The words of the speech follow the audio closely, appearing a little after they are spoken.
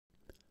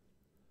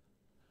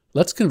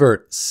Let's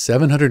convert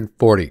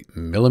 740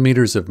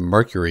 millimeters of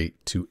mercury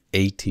to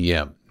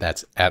ATM.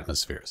 That's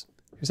atmospheres.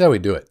 Here's how we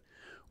do it.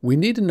 We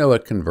need to know a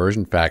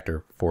conversion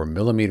factor for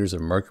millimeters of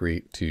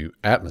mercury to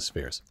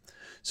atmospheres.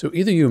 So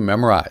either you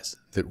memorize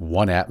that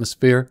 1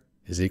 atmosphere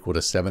is equal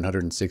to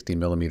 760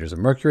 millimeters of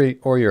mercury,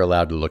 or you're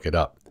allowed to look it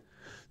up.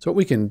 So what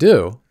we can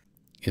do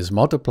is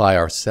multiply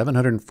our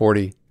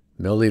 740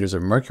 milliliters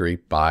of mercury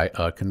by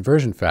a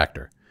conversion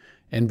factor.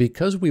 And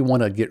because we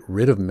want to get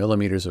rid of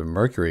millimeters of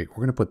mercury, we're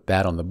going to put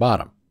that on the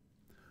bottom.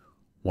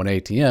 1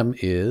 ATM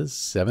is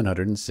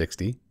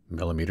 760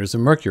 millimeters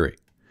of mercury.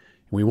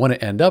 We want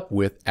to end up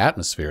with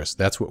atmospheres.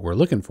 That's what we're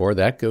looking for.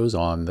 That goes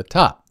on the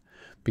top.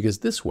 Because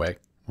this way,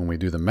 when we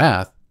do the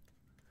math,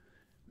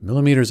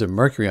 millimeters of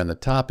mercury on the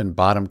top and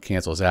bottom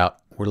cancels out.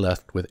 We're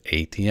left with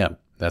ATM.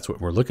 That's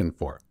what we're looking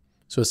for.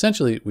 So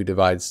essentially, we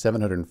divide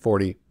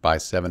 740 by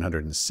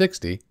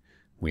 760.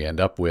 We end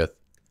up with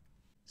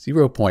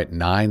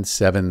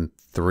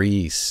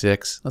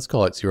 0.9736, let's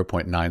call it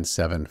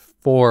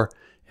 0.974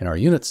 in our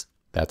units.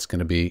 That's going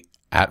to be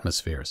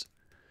atmospheres.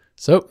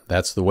 So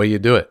that's the way you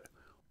do it.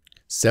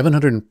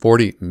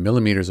 740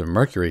 millimeters of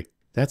mercury,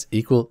 that's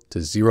equal to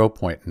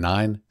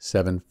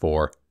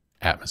 0.974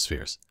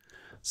 atmospheres.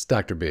 It's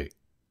Dr. B.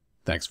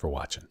 Thanks for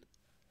watching.